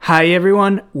Hi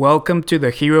everyone, welcome to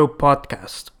the Hero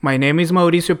Podcast. My name is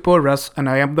Mauricio Porras and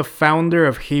I am the founder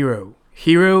of Hero.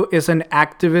 Hero is an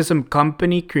activism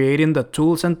company creating the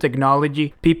tools and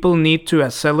technology people need to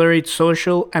accelerate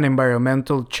social and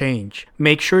environmental change.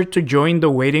 Make sure to join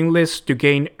the waiting list to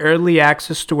gain early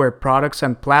access to our products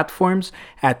and platforms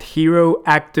at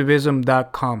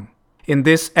heroactivism.com. In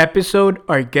this episode,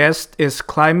 our guest is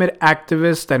climate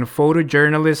activist and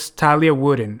photojournalist Talia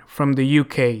Wooden from the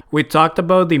UK. We talked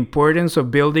about the importance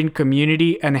of building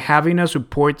community and having a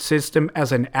support system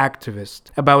as an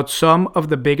activist, about some of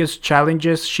the biggest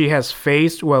challenges she has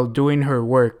faced while doing her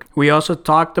work. We also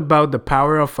talked about the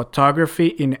power of photography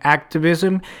in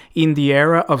activism in the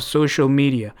era of social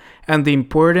media, and the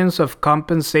importance of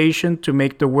compensation to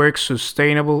make the work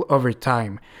sustainable over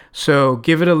time. So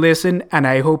give it a listen and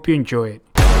I hope you enjoy it.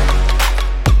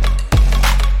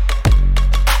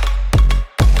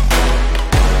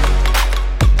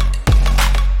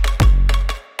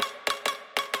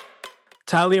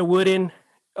 Talia Wooden,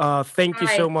 thank you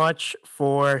so Hi. much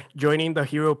for joining the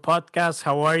Hero Podcast.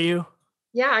 How are you?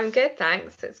 Yeah, I'm good,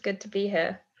 thanks. It's good to be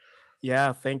here.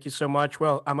 Yeah, thank you so much.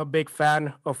 Well, I'm a big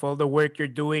fan of all the work you're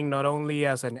doing, not only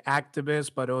as an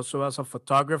activist, but also as a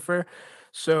photographer.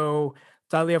 So,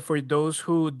 Talia, for those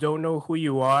who don't know who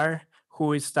you are,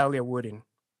 who is Talia Wooden?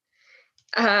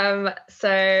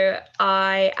 So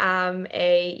I am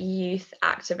a youth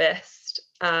activist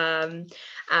and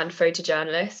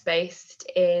photojournalist based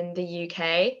in the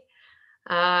UK.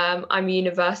 I'm a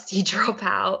university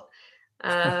dropout.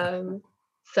 Um,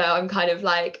 so I'm kind of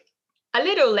like a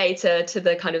little later to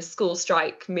the kind of school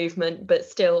strike movement, but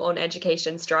still on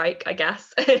education strike, I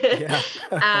guess. Yeah.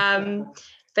 um,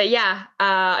 but yeah,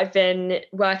 I've been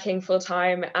working full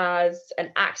time as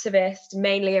an activist,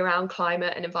 mainly around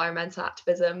climate and environmental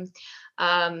activism,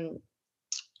 um,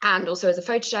 and also as a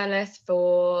photojournalist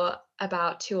for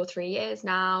about 2 or 3 years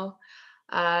now.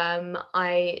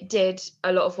 I did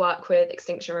a lot of work with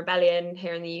Extinction Rebellion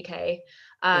here in the UK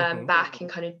hmm back in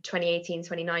kind of 2018,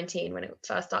 2019 when it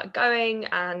first started going,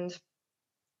 and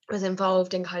was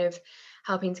involved in kind of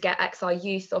helping to get XR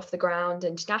youth off the ground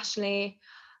internationally.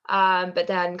 But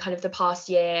then kind of the past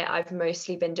year, I've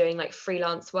mostly been doing like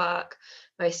freelance work,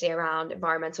 mostly around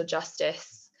environmental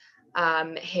justice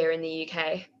here in the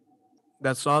UK.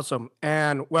 That's awesome.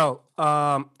 And well,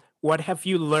 what have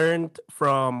you learned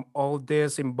from all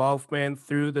this involvement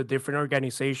through the different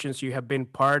organizations you have been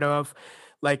part of?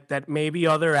 Like that, maybe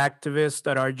other activists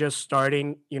that are just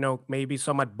starting, maybe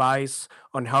some advice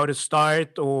on how to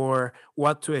start or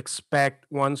what to expect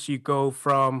once you go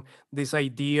from this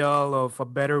ideal of a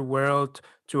better world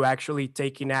to actually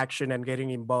taking action and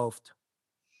getting involved.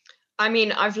 I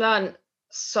mean, I've learned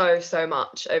so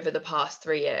much over the past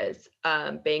 3 years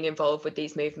being involved with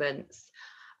these movements.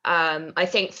 I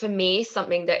think for me,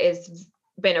 something that has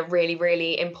been a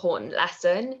really important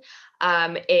lesson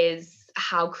is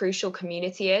how crucial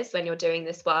community is when you're doing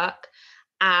this work,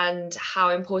 and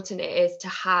how important it is to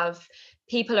have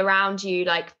people around you,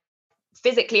 like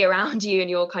physically around you in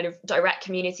your kind of direct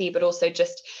community, but also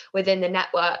just within the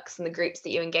networks and the groups that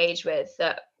you engage with,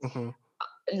 that hmm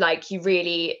like you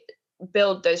really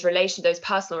build those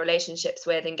personal relationships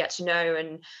with, and get to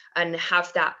know and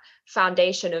have that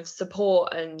foundation of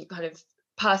support and kind of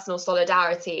personal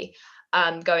solidarity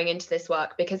going into this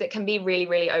work, because it can be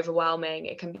really overwhelming.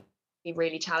 It can be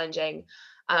really challenging,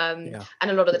 Yeah.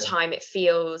 and a lot of the time it's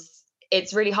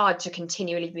really hard to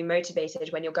continually be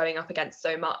motivated when you're going up against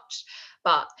so much.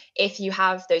 But if you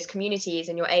have those communities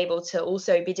and you're able to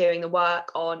also be doing the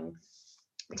work on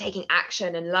taking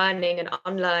action and learning and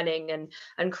unlearning and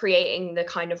creating the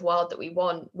kind of world that we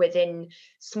want within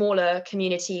smaller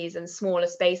communities and smaller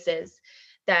spaces,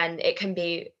 then it can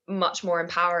be much more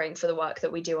empowering for the work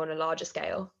that we do on a larger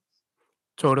scale.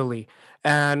 Totally.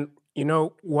 And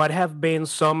what have been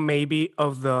some maybe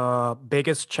of the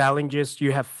biggest challenges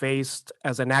you have faced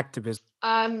as an activist?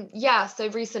 Yeah, so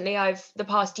recently, the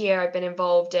past year I've been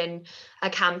involved in a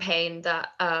campaign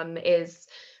that is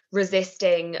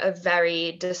resisting a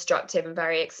very destructive and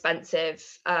very expensive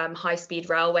high-speed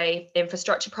railway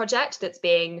infrastructure project that's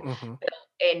being hmm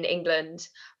in England.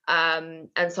 And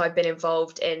so I've been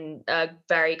involved in a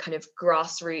very kind of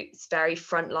grassroots, very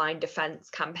frontline defense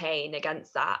campaign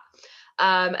against that.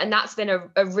 And that's been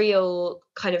a real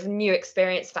kind of new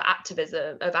experience for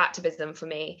activism for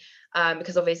me,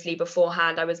 because obviously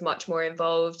beforehand I was much more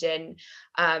involved in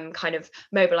kind of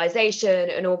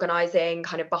mobilization and organizing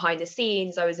kind of behind the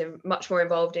scenes. I was much more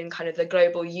involved in kind of the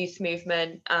global youth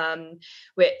movement,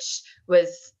 which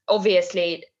was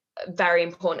obviously very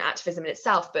important activism in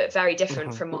itself, but very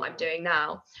different hmm from what I'm doing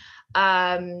now.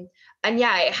 Um, and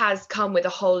yeah, it has come with a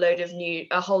whole load of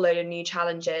new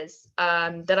challenges,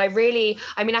 that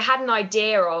I mean, I had an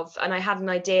idea of, and I had an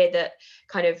idea that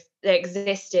kind of they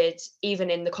existed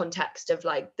even in the context of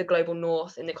like the global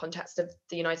north, in the context of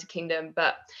the United Kingdom.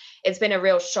 But it's been a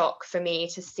real shock for me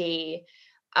to see,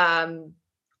 um,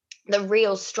 the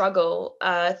real struggle,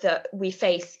 that we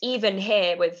face even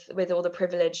here with all the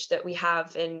privilege that we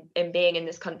have in being in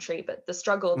this country, but the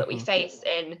struggle that we Hmm. face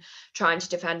in trying to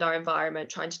defend our environment,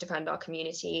 trying to defend our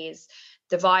communities,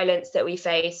 the violence that we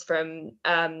face from,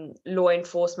 law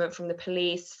enforcement, from the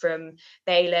police, from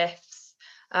bailiffs,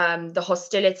 the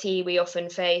hostility we often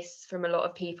face from a lot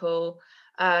of people,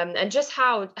 and just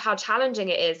how challenging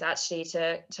it is actually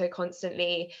to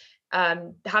constantly,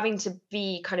 having to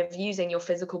be kind of using your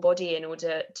physical body in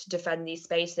order to defend these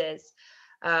spaces,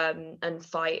 and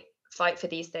fight for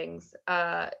these things.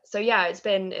 So yeah, it's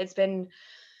been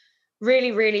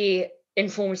really, really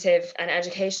informative and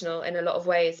educational in a lot of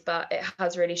ways, but it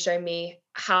has really shown me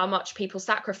how much people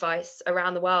sacrifice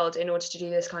around the world in order to do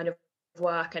this kind of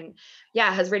work. And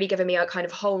yeah, has really given me a kind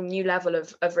of whole new level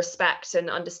of respect and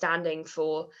understanding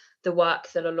for the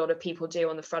work that a lot of people do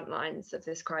on the front lines of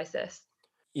this crisis.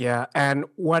 Yeah, and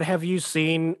what have you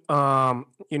seen?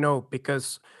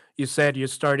 Because you said you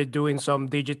started doing some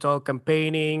digital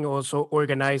campaigning, also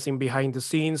organizing behind the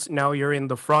scenes. Now you're in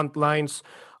the front lines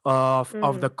of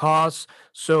the Mm. cause.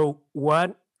 So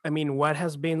what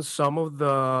has been some of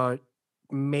the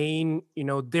main,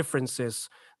 differences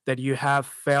that you have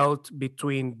felt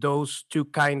between those two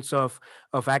kinds of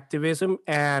activism?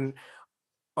 And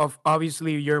of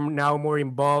obviously you're now more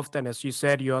involved, and as you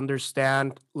said, you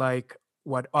understand like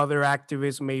what other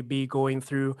activists may be going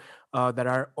through, that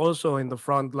are also in the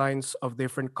front lines of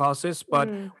different causes. But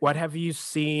Mm. what have you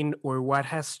seen, or what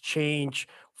has changed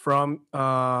from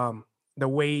the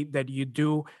way that you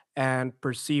do and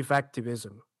perceive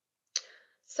activism?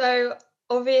 So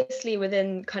obviously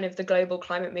within kind of the global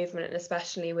climate movement, and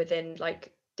especially within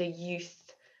like the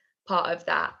youth part of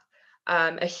that,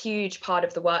 a huge part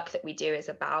of the work that we do is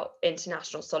about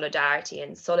international solidarity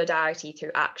and solidarity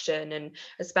through action, and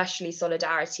especially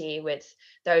solidarity with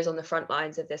those on the front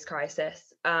lines of this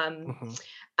crisis. Hmm.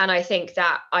 And I think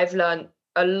that I've learned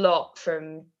a lot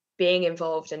from being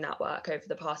involved in that work over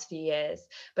the past few years.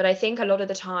 But I think a lot of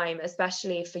the time,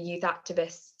 especially for youth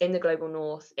activists in the global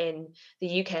north, in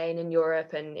the UK and in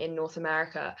Europe and in North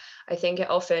America, I think it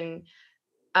often,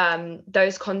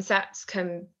 those concepts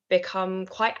can become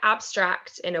quite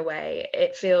abstract in a way.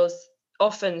 It feels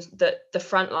often that the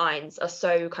front lines are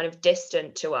so kind of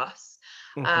distant to us.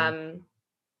 Hmm. Um,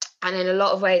 and in a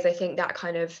lot of ways, I think that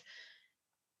kind of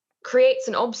creates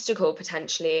an obstacle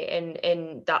potentially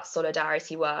in that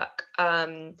solidarity work,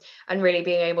 and really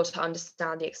being able to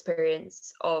understand the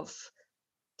experience of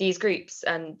these groups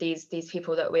and these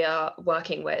people that we are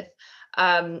working with,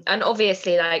 and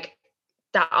obviously like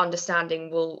that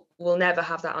understanding will never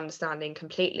have that understanding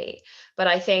completely, but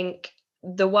I think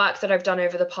the work that I've done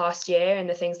over the past year and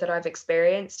the things that I've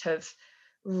experienced have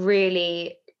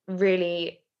really,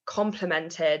 really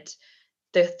complemented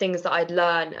the things that I'd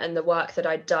learned and the work that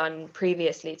I'd done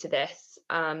previously to this,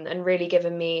 and really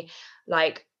given me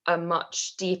like a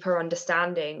much deeper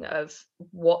understanding of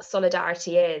what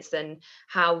solidarity is and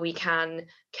how we can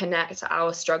connect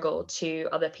our struggle to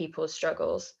other people's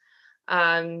struggles.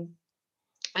 Um,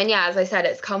 and yeah, as I said,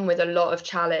 it's come with a lot of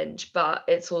challenge, but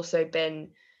it's also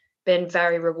been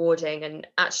very rewarding. And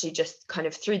actually just kind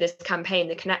of through this campaign,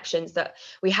 the connections that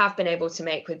we have been able to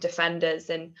make with defenders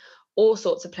in all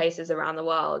sorts of places around the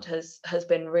world has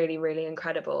been really, really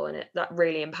incredible, and that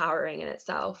really empowering in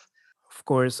itself. Of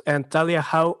course. And Talia,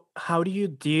 how do you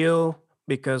deal,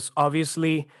 because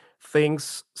obviously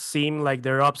things seem like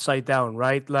they're upside down,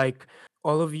 right? Like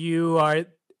all of you are,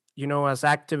 as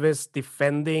activists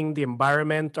defending the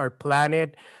environment, our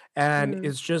planet, and Mm,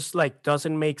 it's just like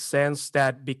doesn't make sense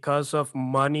that because of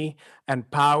money and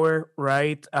power,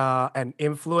 right, and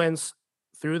influence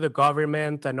through the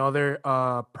government and other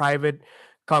private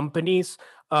companies,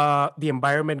 the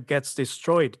environment gets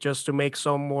destroyed just to make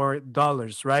some more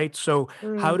dollars, right? So,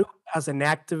 mm, as an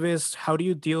activist, how do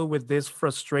you deal with this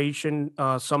frustration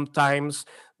sometimes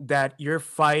that you're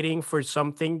fighting for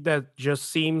something that just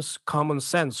seems common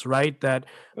sense, right? That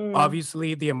mm.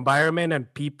 obviously the environment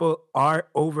and people are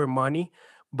over money,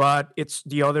 but it's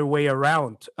the other way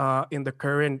around in the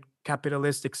current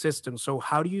capitalistic system. So,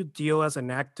 how do you deal as an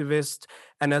activist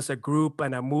and as a group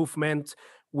and a movement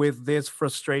with this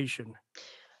frustration?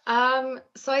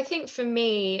 So I think for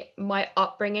me, my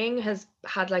upbringing has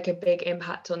had like a big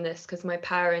impact on this because my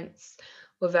parents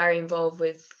were very involved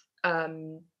with,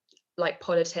 like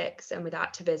politics and with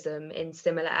activism in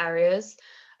similar areas.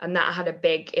 and that had a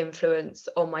big influence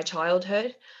on my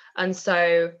childhood. And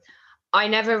so I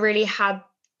never really had,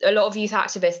 a lot of youth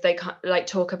activists, they like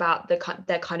talk about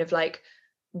their kind of like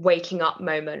waking up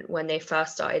moment when they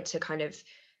first started to kind of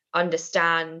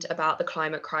understand about the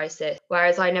climate crisis,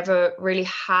 whereas I never really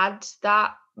had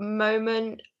that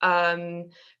moment,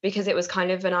 because it was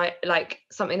kind of like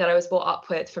something that I was brought up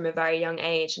with from a very young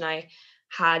age, and I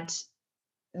had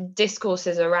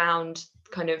discourses around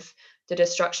kind of the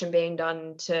destruction being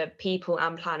done to people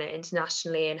and planet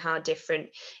internationally, and how different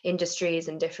industries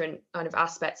and different kind of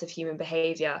aspects of human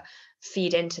behavior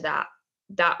feed into that.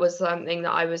 That was something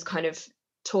that I was kind of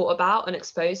taught about and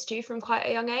exposed to from quite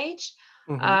a young age,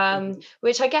 Mm-hmm.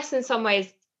 which I guess in some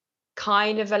ways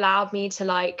kind of allowed me to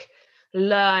like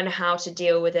learn how to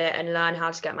deal with it and learn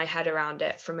how to get my head around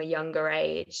it from a younger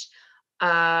age,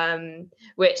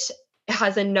 which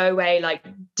has in no way like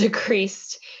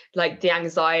decreased like the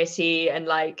anxiety and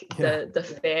like Yeah. the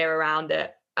fear around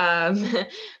it.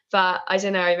 But I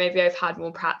don't know, maybe I've had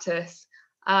more practice.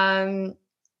 But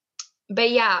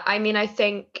yeah, I mean, I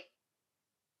think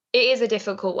it is a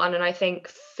difficult one, and I think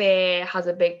fear has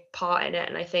a big part in it,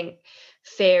 and I think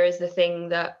fear is the thing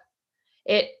that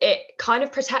it kind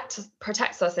of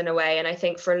protects us in a way. And I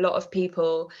think for a lot of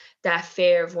people, their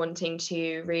fear of wanting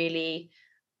to really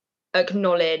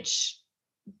acknowledge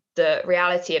the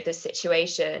reality of this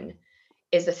situation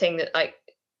is the thing that like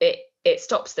it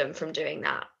stops them from doing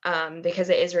that, because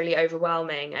it is really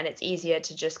overwhelming, and it's easier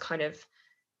to just kind of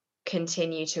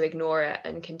continue to ignore it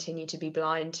and continue to be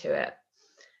blind to it.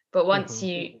 But once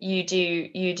Mm-hmm.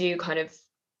 you do kind of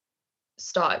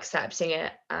start accepting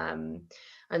it,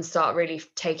 and start really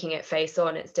taking it face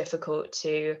on, it's difficult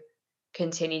to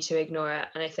continue to ignore it.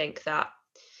 And I think that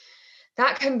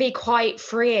can be quite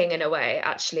freeing in a way,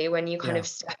 actually, when you kind Yeah. of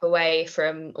step away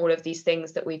from all of these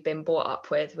things that we've been brought up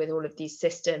with all of these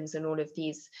systems and all of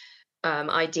these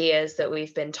ideas that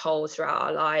we've been told throughout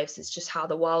our lives. It's just how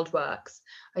the world works.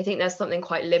 I think there's something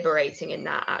quite liberating in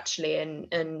that, actually,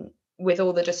 and with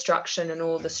all the destruction and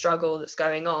all the struggle that's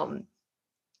going on,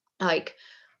 like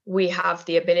we have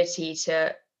the ability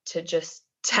to just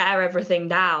tear everything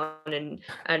down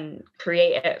and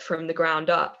create it from the ground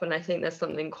up. And I think there's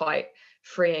something quite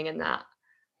freeing in that.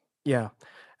 Yeah.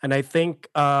 And I think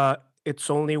it's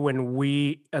only when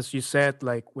we, as you said,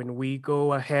 like when we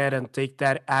go ahead and take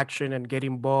that action and get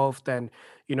involved and,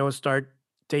 start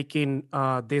taking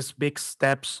these big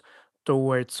steps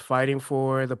towards fighting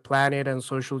for the planet and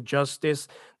social justice,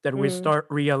 that we Mm, start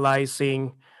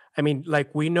realizing. I mean,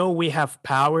 like we know we have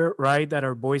power, right? That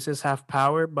our voices have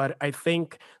power, but I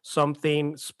think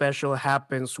something special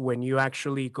happens when you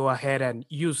actually go ahead and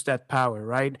use that power,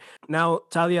 right? Now,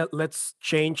 Talia, let's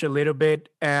change a little bit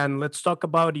and let's talk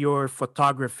about your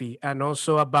photography and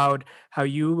also about how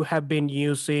you have been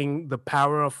using the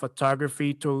power of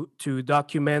photography to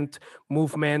document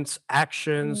movements,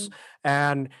 actions, mm.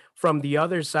 and from the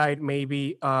other side,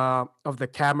 maybe of the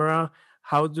camera.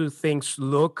 How do things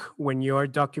look when you're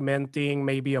documenting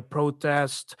maybe a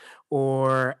protest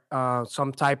or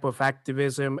some type of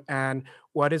activism? And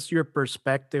what is your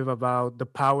perspective about the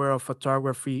power of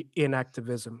photography in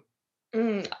activism?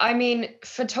 I mean,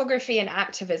 photography and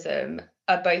activism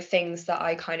are both things that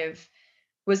I kind of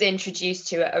was introduced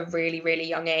to at a really, really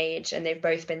young age. And they've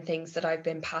both been things that I've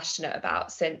been passionate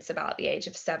about since about the age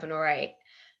of 7 or 8.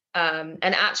 And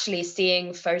actually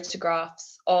seeing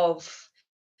photographs of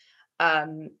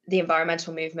the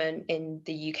environmental movement in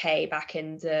the UK back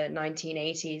in the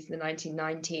 1980s, the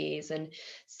 1990s, and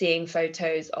seeing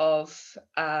photos of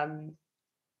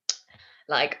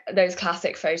like those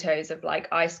classic photos of like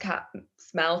ice caps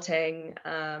melting,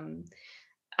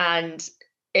 and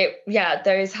yeah,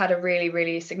 those had a really,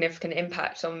 really significant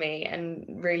impact on me,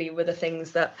 and really were the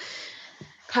things that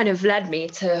kind of led me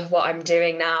to what I'm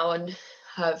doing now, and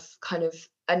have kind of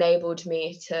enabled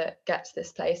me to get to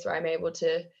this place where I'm able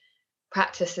to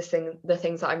practice the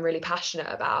things that I'm really passionate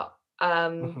about.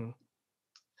 Hmm.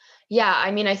 Yeah,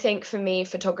 I mean, I think for me,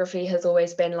 photography has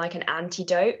always been like an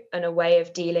antidote and a way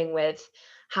of dealing with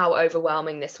how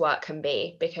overwhelming this work can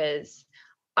be, because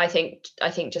I think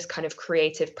just kind of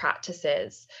creative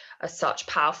practices are such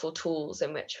powerful tools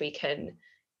in which we can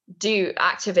do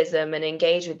activism and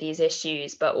engage with these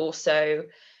issues, but also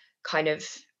kind of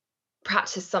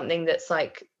practice something that's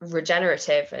like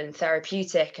regenerative and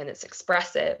therapeutic, and it's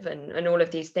expressive, and all of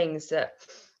these things that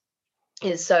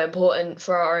is so important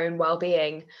for our own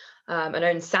well-being, and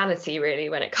own sanity, really,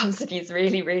 when it comes to these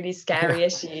really, really Yeah. scary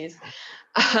issues.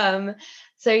 um,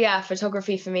 so yeah,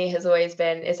 photography for me has always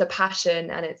been, it's a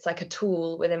passion and it's like a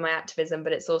tool within my activism,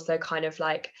 but it's also kind of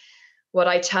like what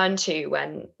I turn to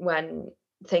when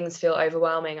things feel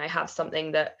overwhelming, I have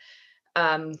something that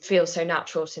feels so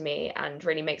natural to me and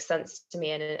really makes sense to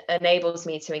me, and it enables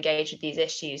me to engage with these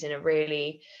issues in a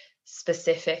really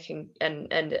specific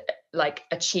and like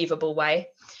achievable way.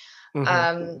 Hmm.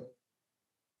 Um,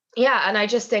 yeah, and I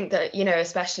just think that,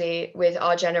 especially with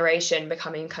our generation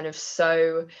becoming kind of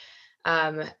so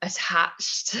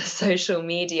attached to social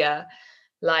media,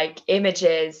 like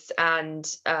images and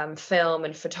film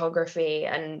and photography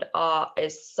and art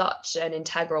is such an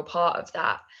integral part of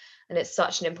that. And it's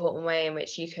such an important way in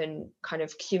which you can kind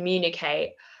of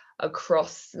communicate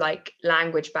across like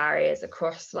language barriers,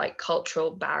 across like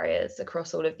cultural barriers,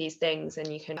 across all of these things.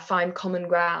 And you can find common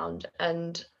ground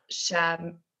and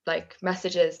share like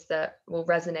messages that will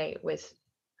resonate with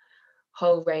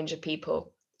whole range of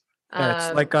people. Yeah, it's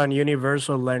Um, like a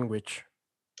universal language.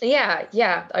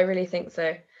 yeah, I really think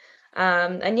so.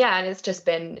 And yeah, and it's just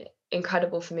been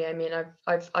incredible for me. I mean,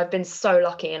 I've been so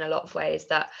lucky in a lot of ways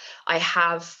that I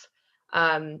have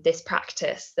this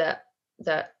practice that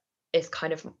is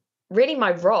kind of really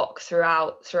my rock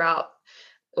throughout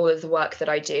all of the work that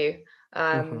I do. Hmm.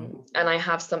 And I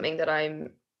have something that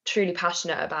I'm truly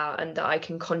passionate about and that I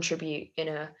can contribute in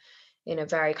a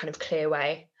very kind of clear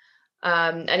way.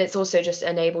 And it's also just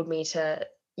enabled me to,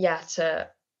 yeah, to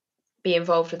be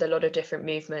involved with a lot of different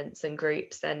movements and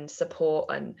groups and support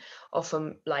and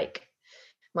offer like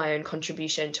my own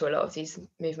contribution to a lot of these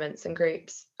movements and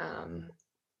groups.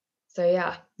 So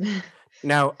yeah.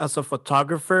 Now, as a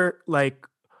photographer, like,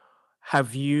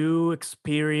 have you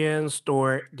experienced,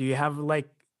 or do you have like,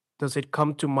 does it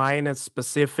come to mind a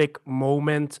specific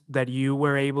moment that you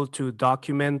were able to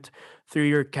document through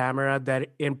your camera that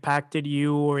impacted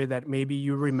you, or that maybe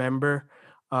you remember,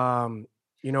 um,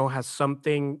 has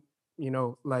something,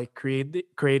 like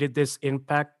created this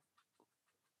impact?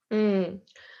 Mm.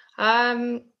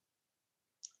 Um,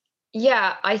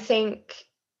 yeah, I think,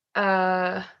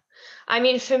 uh, I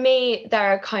mean, for me,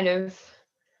 there are kind of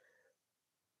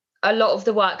a lot of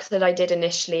the work that I did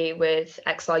initially with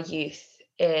XR Youth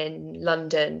in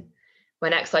London,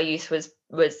 when XR Youth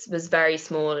was very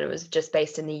small and it was just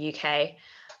based in the UK.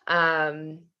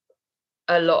 Um,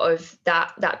 a lot of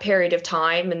that period of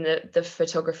time and the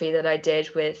photography that I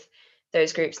did with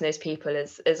those groups and those people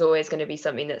is always going to be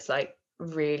something that's like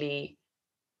really,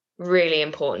 really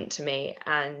important to me,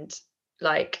 and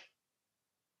like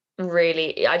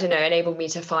really, I don't know, enabled me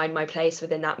to find my place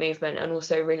within that movement and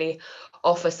also really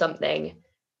offer something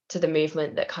to the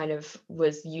movement that kind of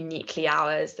was uniquely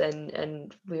ours,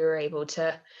 and we were able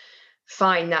to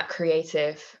find that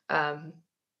creative kind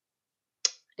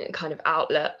of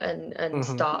outlet and Hmm.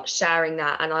 start sharing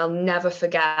that. And I'll never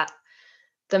forget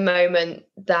the moment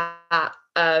that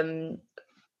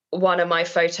one of my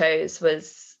photos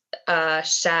was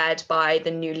shared by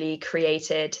the newly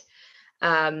created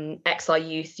XR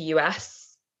Youth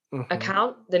US Hmm.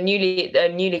 account, the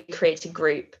newly created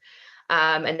group,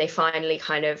 and they finally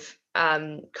kind of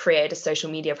created a social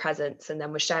media presence, and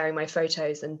then were sharing my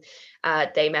photos, and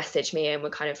they messaged me and were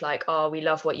kind of like, "Oh, we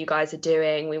love what you guys are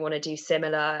doing. We want to do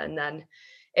similar." And then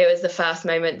it was the first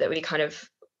moment that we kind of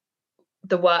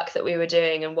the work that we were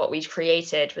doing and what we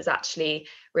created was actually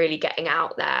really getting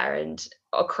out there, and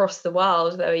across the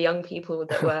world there were young people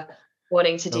that were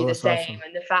wanting to That do the was same. awesome.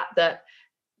 And the fact that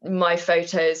my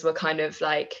photos were kind of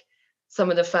like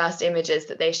some of the first images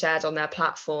that they shared on their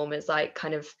platform is like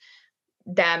kind of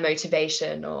their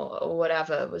motivation or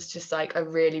whatever was just like a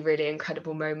really, really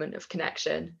incredible moment of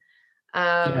connection.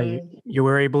 Yeah, you, um you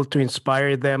were able to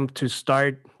inspire them to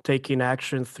start taking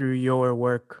action through your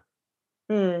work.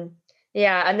 mm,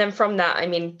 yeah, and then from that, I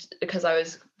mean, because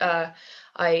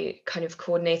I kind of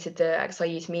coordinated the XR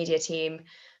Youth Media team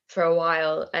for a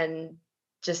while, and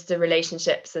just the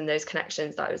relationships and those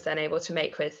connections that I was then able to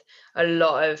make with a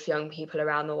lot of young people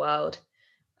around the world,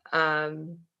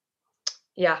 um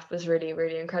yeah, was really,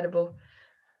 really incredible.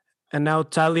 And now,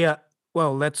 Talia,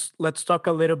 well, let's talk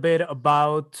a little bit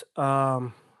about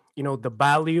the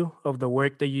value of the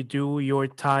work that you do, your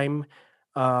time.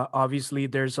 Obviously,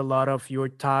 there's a lot of your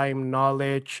time,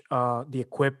 knowledge, the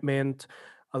equipment,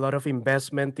 a lot of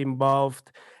investment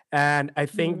involved. And I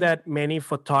think Mm, that many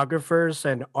photographers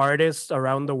and artists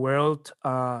around the world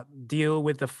deal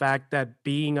with the fact that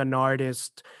being an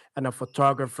artist and a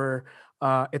photographer,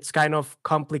 it's kind of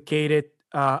complicated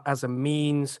as a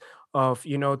means of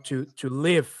to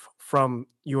live from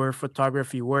your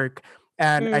photography work.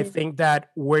 And I mm, think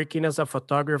that working as a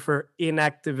photographer in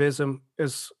activism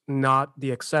is not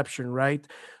the exception, right?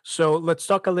 So let's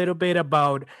talk a little bit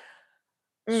about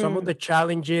some of mm, the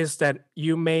challenges that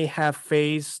you may have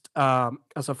faced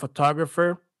as a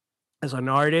photographer, as an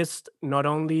artist, not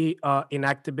only in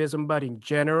activism but in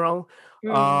general?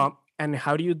 Mm, And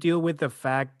how do you deal with the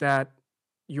fact that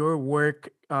your work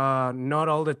not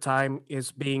all the time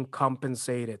is being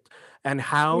compensated? And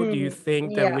how do you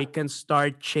think that yeah. we can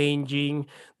start changing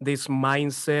this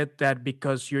mindset that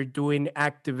because you're doing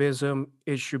activism,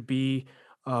 it should be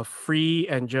free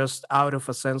and just out of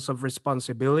a sense of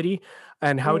responsibility?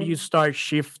 And how do you Mm. start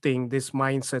shifting this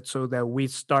mindset so that we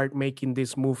start making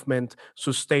this movement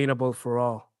sustainable for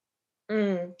all?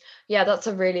 Mm. Yeah, that's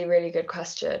a really, really good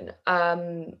question.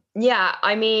 Yeah,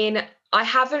 I mean, I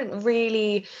haven't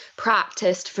really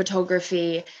practiced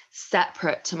photography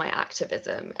separate to my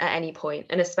activism at any point,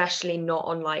 and especially not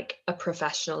on like a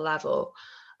professional level.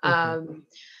 Hmm. Um,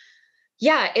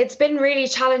 yeah, it's been really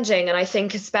challenging. And I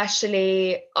think,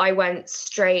 especially,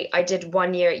 I did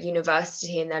 1 year at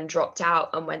university and then dropped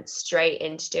out and went straight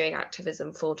into doing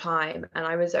activism full time. And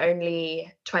I was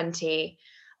only 20,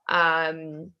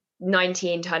 um,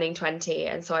 19, turning 20.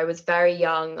 And so I was very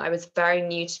young. I was very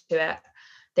new to it,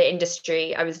 the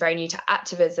industry. I was very new to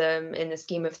activism in the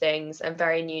scheme of things, and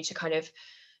very new to kind of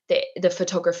the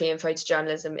photography and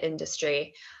photojournalism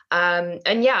industry.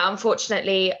 And yeah,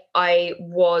 unfortunately, I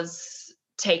was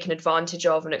taken advantage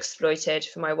of and exploited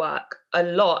for my work a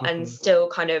lot, and Hmm. still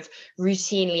kind of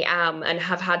routinely am, and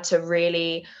have had to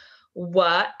really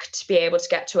work to be able to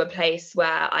get to a place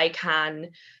where I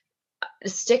can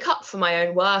stick up for my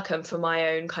own work and for my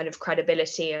own kind of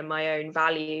credibility and my own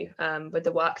value, with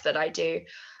the work that I do.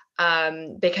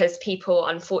 Because people,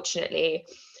 unfortunately,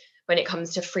 when it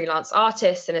comes to freelance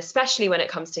artists, and especially when it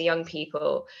comes to young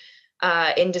people,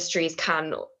 industries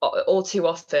can all too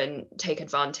often take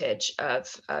advantage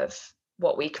of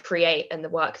what we create and the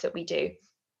work that we do.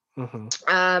 Hmm.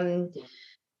 Um,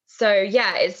 so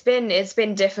yeah, it's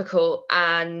been difficult,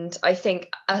 and I think,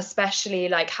 especially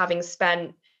like having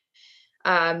spent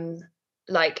um,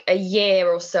 like a year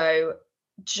or so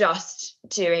just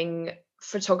doing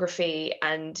photography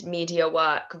and media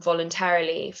work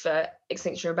voluntarily for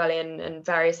Extinction Rebellion and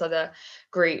various other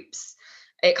groups.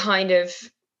 It kind of,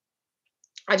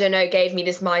 I don't know, gave me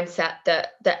this mindset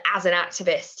that as an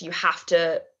activist, you have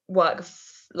to work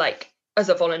like as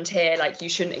a volunteer. Like, you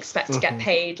shouldn't expect to get Hmm.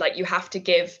 paid. Like, you have to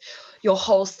give your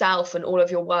whole self and all of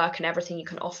your work and everything you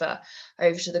can offer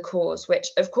over to the cause, which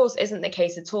of course isn't the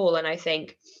case at all. And I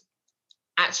think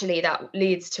actually that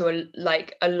leads to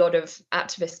a lot of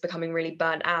activists becoming really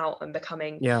burnt out and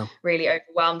becoming Yeah. really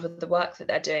overwhelmed with the work that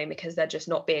they're doing, because they're just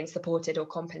not being supported or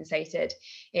compensated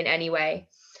in any way.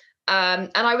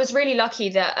 And I was really lucky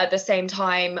that at the same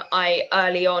time, I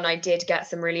early on I did get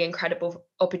some really incredible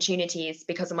opportunities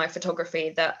because of my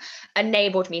photography that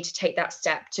enabled me to take that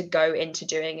step to go into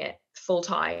doing it full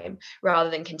time rather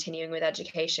than continuing with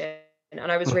education.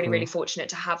 And I was really, Hmm. really fortunate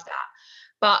to have that.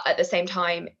 But at the same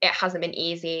time, it hasn't been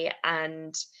easy,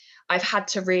 and I've had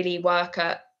to really work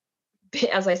at,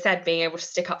 as I said, being able to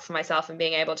stick up for myself and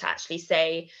being able to actually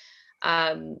say,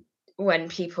 um, when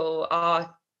people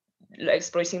are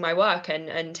exploiting my work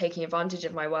and taking advantage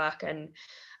of my work. And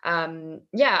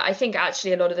yeah, I think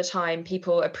actually a lot of the time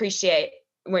people appreciate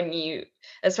when you,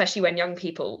 especially when young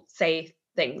people say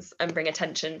things and bring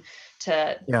attention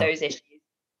to Yeah. those issues.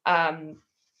 um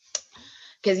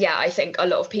because yeah, I think a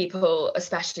lot of people,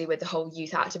 especially with the whole youth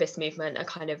activist movement, are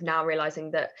kind of now realizing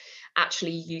that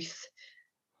actually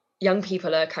young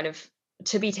people are kind of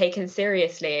to be taken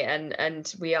seriously,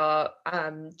 and we are,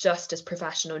 just as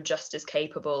professional, just as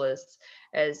capable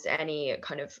as any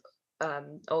kind of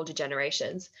older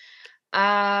generations.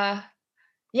 uh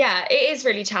yeah, it is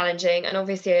really challenging, and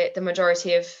obviously the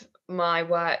majority of my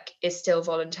work is still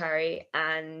voluntary,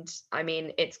 and I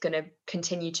mean, it's going to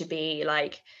continue to be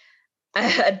like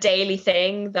a daily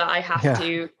thing that I have Yeah.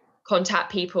 to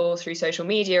contact people through social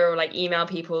media, or like email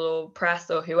people or press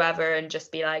or whoever, and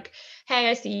just be like, hey,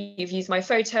 I see you've used my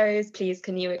photos. Please,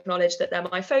 can you acknowledge that they're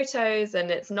my photos? And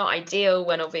it's not ideal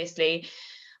when obviously,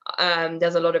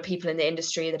 there's a lot of people in the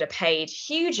industry that are paid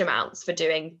huge amounts for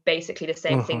doing basically the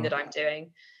same thing Hmm. that I'm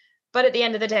doing. But at the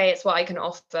end of the day, it's what I can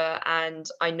offer, and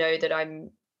I know that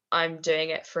I'm doing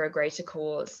it for a greater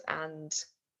cause. And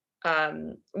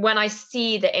when I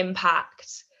see the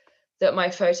impact that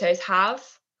my photos have,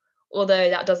 although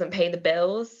that doesn't pay the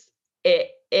bills,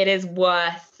 it is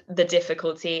worth the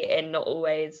difficulty in not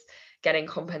always getting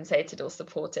compensated or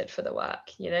supported for the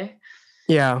work, you know?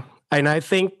 Yeah. And I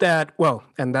think that, well,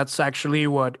 and that's actually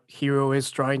what Hero is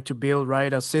trying to build,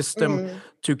 right? A system Mm,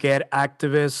 to get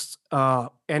activists,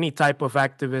 any type of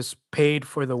activists, paid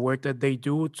for the work that they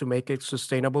do to make it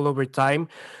sustainable over time.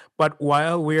 But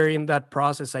while we're in that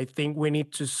process, I think we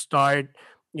need to start,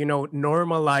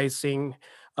 normalizing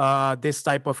this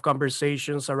type of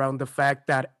conversations around the fact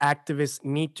that activists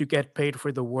need to get paid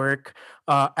for the work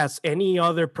as any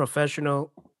other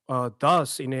professional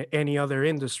does in any other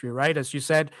industry, right? As you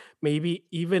said, maybe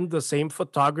even the same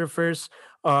photographers,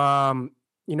 um,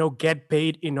 get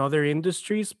paid in other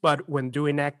industries, but when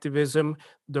doing activism,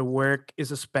 the work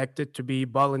is expected to be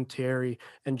voluntary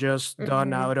and just done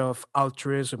Hmm. out of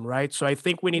altruism, right? So I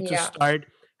think we need to Yeah. start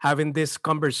having these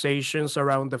conversations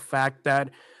around the fact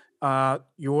that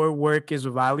your work is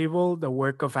valuable. The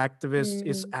work of activists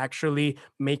is Mm, actually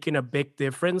making a big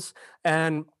difference.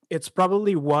 And it's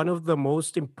probably one of the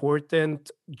most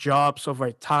important jobs of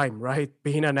our time, right?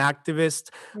 Being an activist,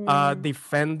 mm,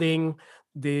 defending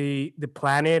the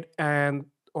planet and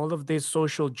all of these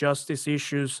social justice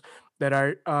issues that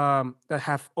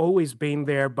have always been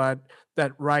there, but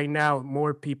that right now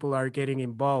more people are getting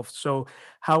involved. So,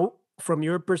 how, from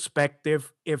your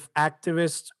perspective, if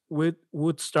activists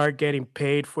would start getting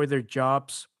paid for their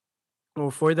jobs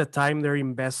or for the time they're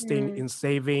investing mm. in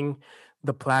saving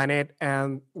the planet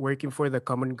and working for the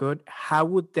common good, how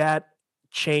would that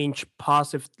change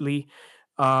positively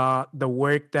the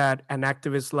work that an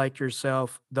activist like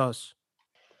yourself does?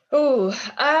 Oh,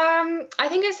 I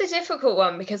think it's a difficult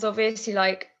one because obviously,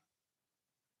 like,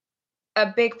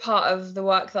 a big part of the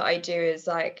work that I do is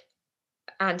like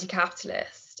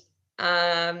anti-capitalist.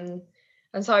 Um,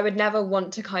 and so I would never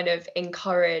want to kind of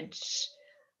encourage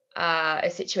a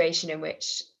situation in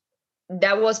which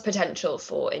there was potential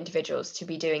for individuals to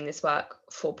be doing this work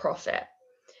for profit.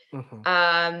 Hmm.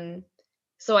 Um,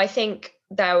 so I think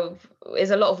there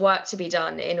is a lot of work to be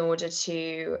done in order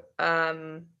to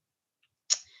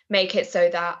make it so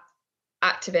that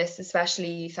activists,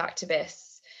 especially youth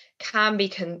activists, can be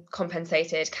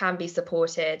compensated, can be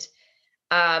supported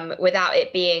without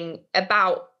it being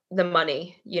about the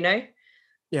money, you know?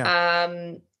 Yeah.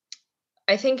 Um,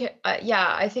 I think,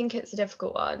 yeah, I think it's a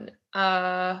difficult one.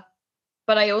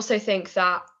 But I also think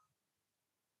that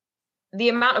the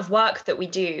amount of work that we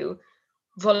do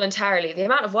voluntarily, the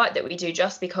amount of work that we do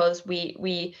just because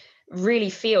we really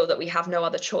feel that we have no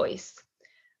other choice,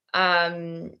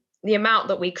 um, the amount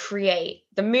that we create,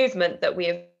 the movement that we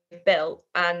have built,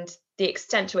 and the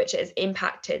extent to which it has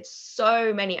impacted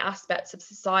so many aspects of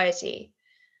society,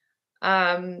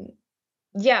 um,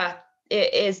 yeah,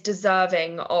 it is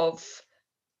deserving of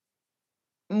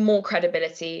more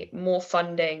credibility, more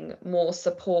funding, more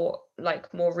support,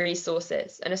 like more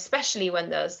resources, and especially when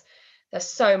there's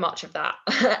so much of that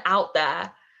out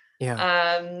there.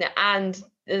 Yeah. And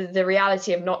the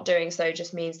reality of not doing so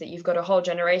just means that you've got a whole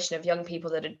generation of young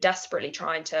people that are desperately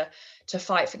trying to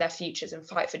fight for their futures and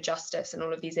fight for justice and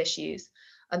all of these issues,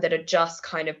 and that are just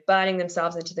kind of burning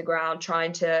themselves into the ground,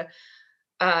 trying to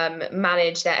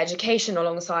manage their education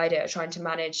alongside it, or trying to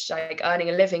manage like earning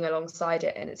a living alongside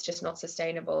it, and it's just not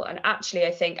sustainable. And actually,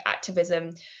 I think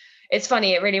activism, it's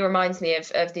funny, it really reminds me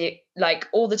of the like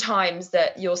all the times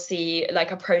that you'll see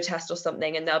like a protest or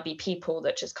something and there'll be people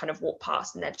that just kind of walk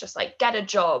past and they're just like, get a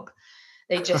job.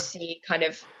 They just see kind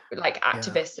of like Yeah.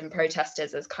 activists and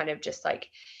protesters as kind of just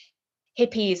like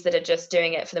hippies that are just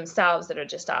doing it for themselves, that are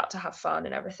just out to have fun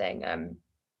and everything.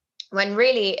 When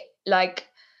really, like,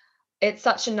 it's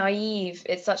such a naive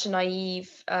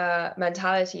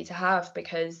mentality to have,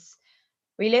 because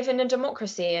we live in a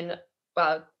democracy, and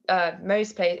well,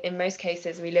 in most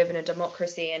cases we live in a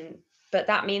democracy, and but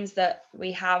that means that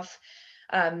we have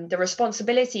the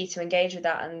responsibility to engage with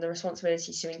that, and the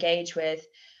responsibility to engage with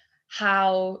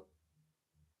how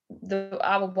the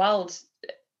our world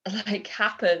like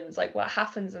happens, like what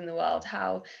happens in the world,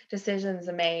 how decisions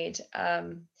are made,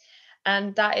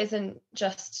 and that isn't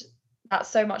just, that's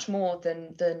so much more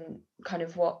than kind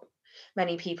of what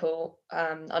many people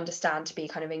understand to be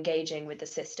kind of engaging with the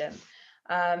system.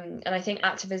 And I think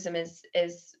activism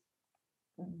is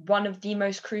one of the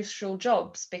most crucial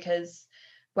jobs, because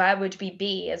where would we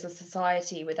be as a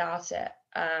society without it?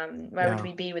 Where would Yeah.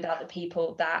 we be without the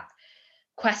people that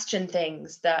question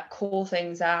things, that call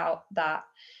things out, that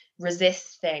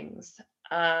resist things?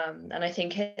 And I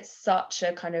think it's such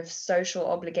a kind of social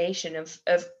obligation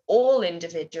of all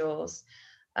individuals.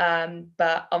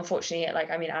 But unfortunately,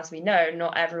 like, I mean, as we know,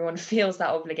 not everyone feels that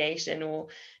obligation, or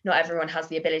not everyone has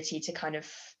the ability to kind of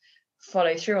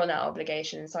follow through on that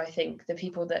obligation. So I think the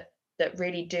people that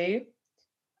really do,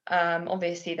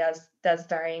 obviously there's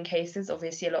varying cases.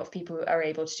 Obviously, a lot of people are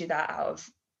able to do that out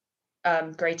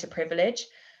of greater privilege.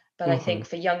 But I Hmm. think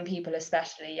for young people,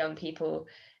 especially, young people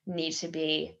need to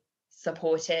be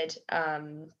supported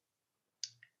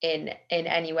in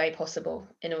any way possible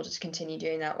in order to continue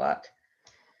doing that work.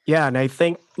 Yeah, and I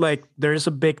think like there's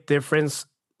a big difference.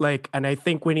 like, and I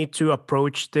think we need to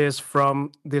approach this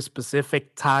from the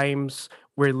specific times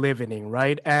we're living in,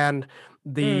 right? And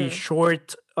the Mm,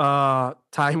 short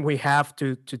time we have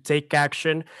to take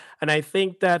action. And I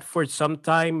think that for some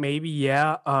time, maybe,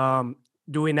 yeah,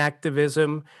 doing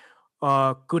activism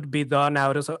could be done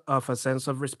out of a sense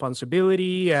of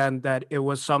responsibility, and that it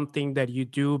was something that you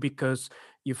do because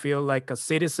you feel like a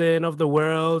citizen of the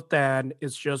world, and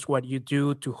it's just what you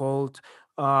do to hold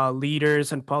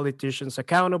leaders and politicians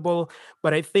accountable.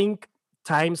 But I think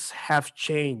times have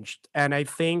changed, and I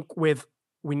think with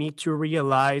we need to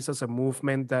realize as a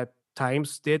movement that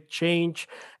times did change,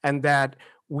 and that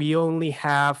we only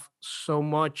have so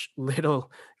much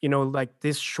little, like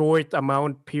this short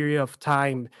amount period of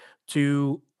time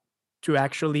to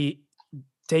actually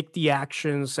take the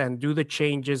actions and do the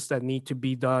changes that need to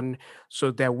be done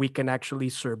so that we can actually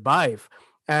survive.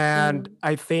 And mm,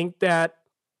 I think that,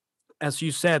 as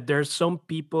you said, there's some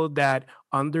people that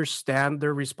understand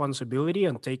their responsibility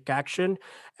and take action.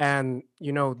 And,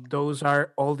 those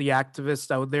are all the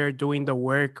activists out there doing the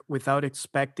work without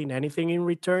expecting anything in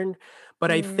return.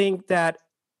 But I mm, think that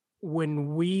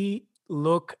when we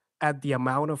look at the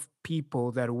amount of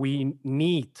people that we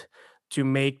need to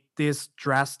make these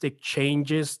drastic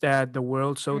changes that the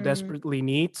world so mm. desperately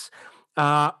needs,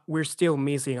 we're still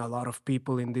missing a lot of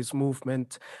people in this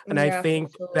movement. And I Yeah, for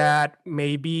think sure. that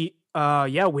maybe,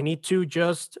 yeah, we need to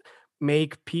just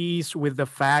make peace with the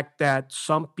fact that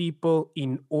some people,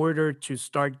 in order to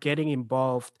start getting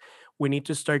involved, we need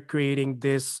to start creating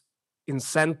these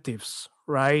incentives,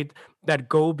 right? That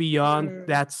go beyond Mm,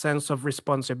 that sense of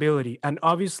responsibility. And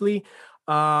obviously,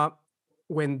 uh,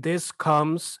 when this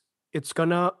comes, it's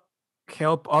gonna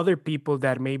help other people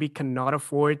that maybe cannot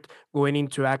afford going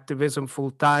into activism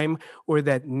full time, or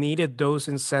that needed those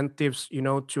incentives,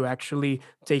 to actually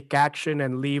take action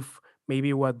and leave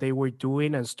maybe what they were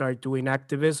doing and start doing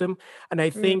activism. And I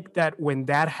mm. think that when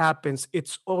that happens,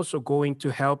 it's also going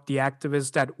to help the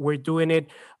activists that were doing it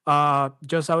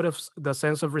just out of the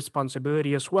sense of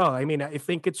responsibility as well. I mean, I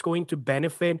think it's going to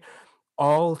benefit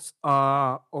all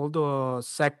the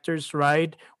sectors,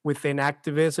 right, within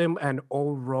activism and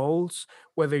all roles,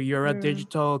 whether you're a Mm,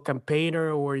 digital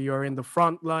campaigner, or you're in the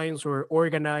front lines, or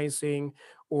organizing,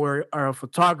 or are a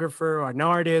photographer or an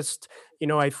artist.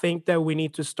 I think that we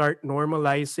need to start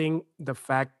normalizing the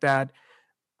fact that,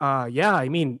 yeah, I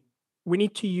mean, we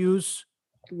need to use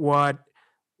what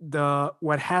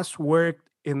what has worked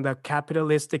in the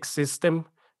capitalistic system,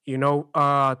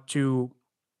 to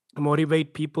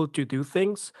motivate people to do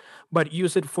things, but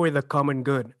use it for the common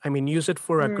good. I mean, use it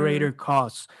for a greater mm,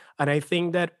 cause. And I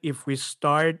think that if we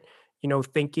start,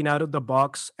 thinking out of the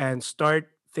box, and start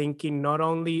thinking not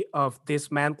only of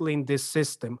dismantling this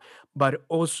system, but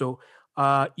also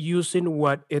using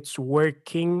what it's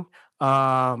working,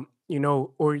 or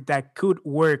that could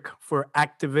work for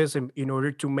activism in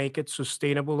order to make it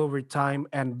sustainable over time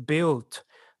and build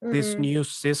this mm. new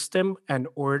system and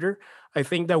order. I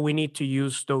think that we need to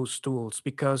use those tools,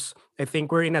 because I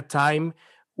think we're in a time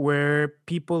where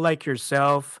people like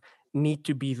yourself need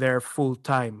to be there full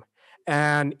time.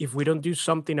 And if we don't do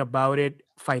something about it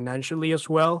financially as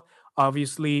well,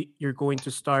 obviously you're going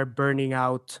to start burning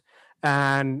out.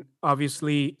 And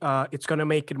obviously, it's going to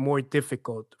make it more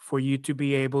difficult for you to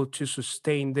be able to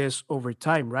sustain this over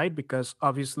time, right? Because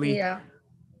obviously, Yeah.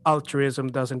 altruism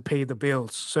doesn't pay the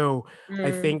bills. So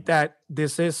I Mm, think that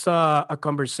this is a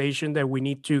conversation that we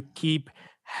need to keep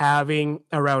having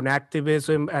around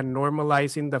activism, and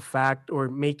normalizing the fact, or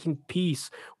making peace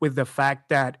with the fact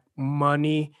that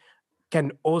money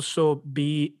can also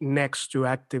be next to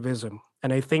activism.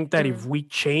 And I think that if mm. we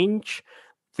change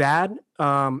that,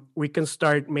 we can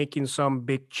start making some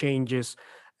big changes,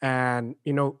 and,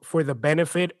 for the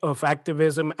benefit of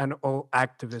activism and all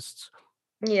activists.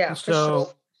 Yeah, for sure. So,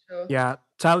 For sure. yeah,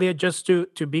 Talia, just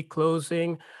to be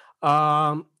closing,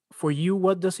 for you,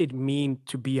 what does it mean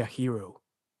to be a hero?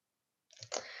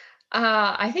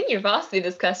 I think you've asked me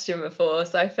this question before,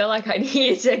 so I feel like I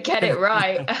need to get it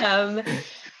right.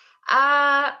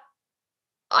 Uh,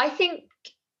 I think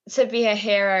to be a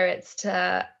hero, it's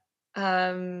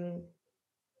um,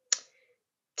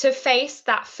 to face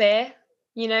that fear,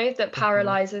 that Mhm,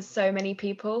 paralyzes so many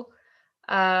people.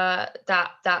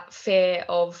 That fear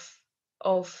of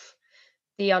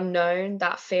the unknown,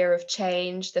 that fear of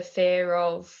change, the fear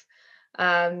of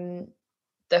um,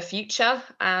 the future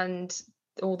and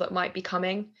all that might be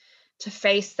coming. To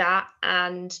face that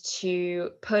and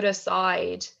to put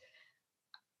aside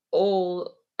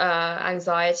all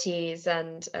anxieties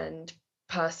and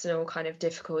personal kind of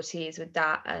difficulties with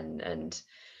that and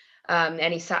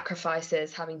any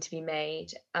sacrifices having to be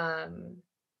made and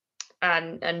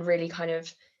really kind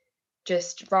of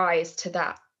just rise to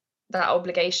that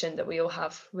obligation that we all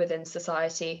have within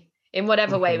society in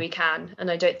whatever way we can. And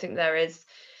I don't think there is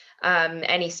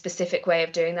any specific way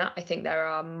of doing that. I think there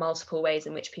are multiple ways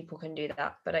in which people can do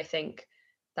that, but I think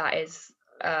that is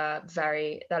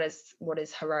what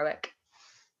is heroic.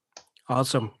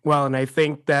 Awesome. Well, and I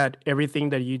think that everything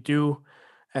that you do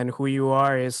and who you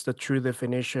are is the true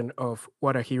definition of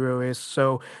what a hero is.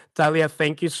 So, Talia,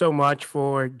 thank you so much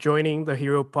for joining the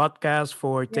Hero Podcast,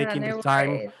 for Yeah, taking the no time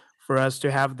worries. for us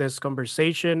to have this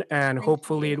conversation. And Thank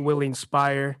hopefully, you. it will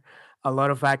inspire a lot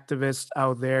of activists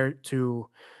out there to,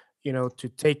 to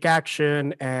take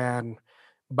action and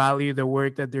value the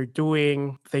work that they're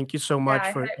doing. Thank you so Yeah, much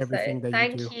I for hope so. everything that you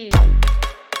Thank do. you.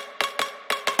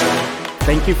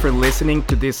 Thank you for listening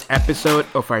to this episode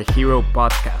of our Hero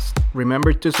Podcast.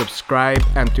 Remember to subscribe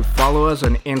and to follow us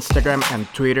on Instagram and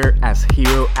Twitter as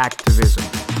Hero Activism.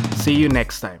 See you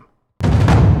next time.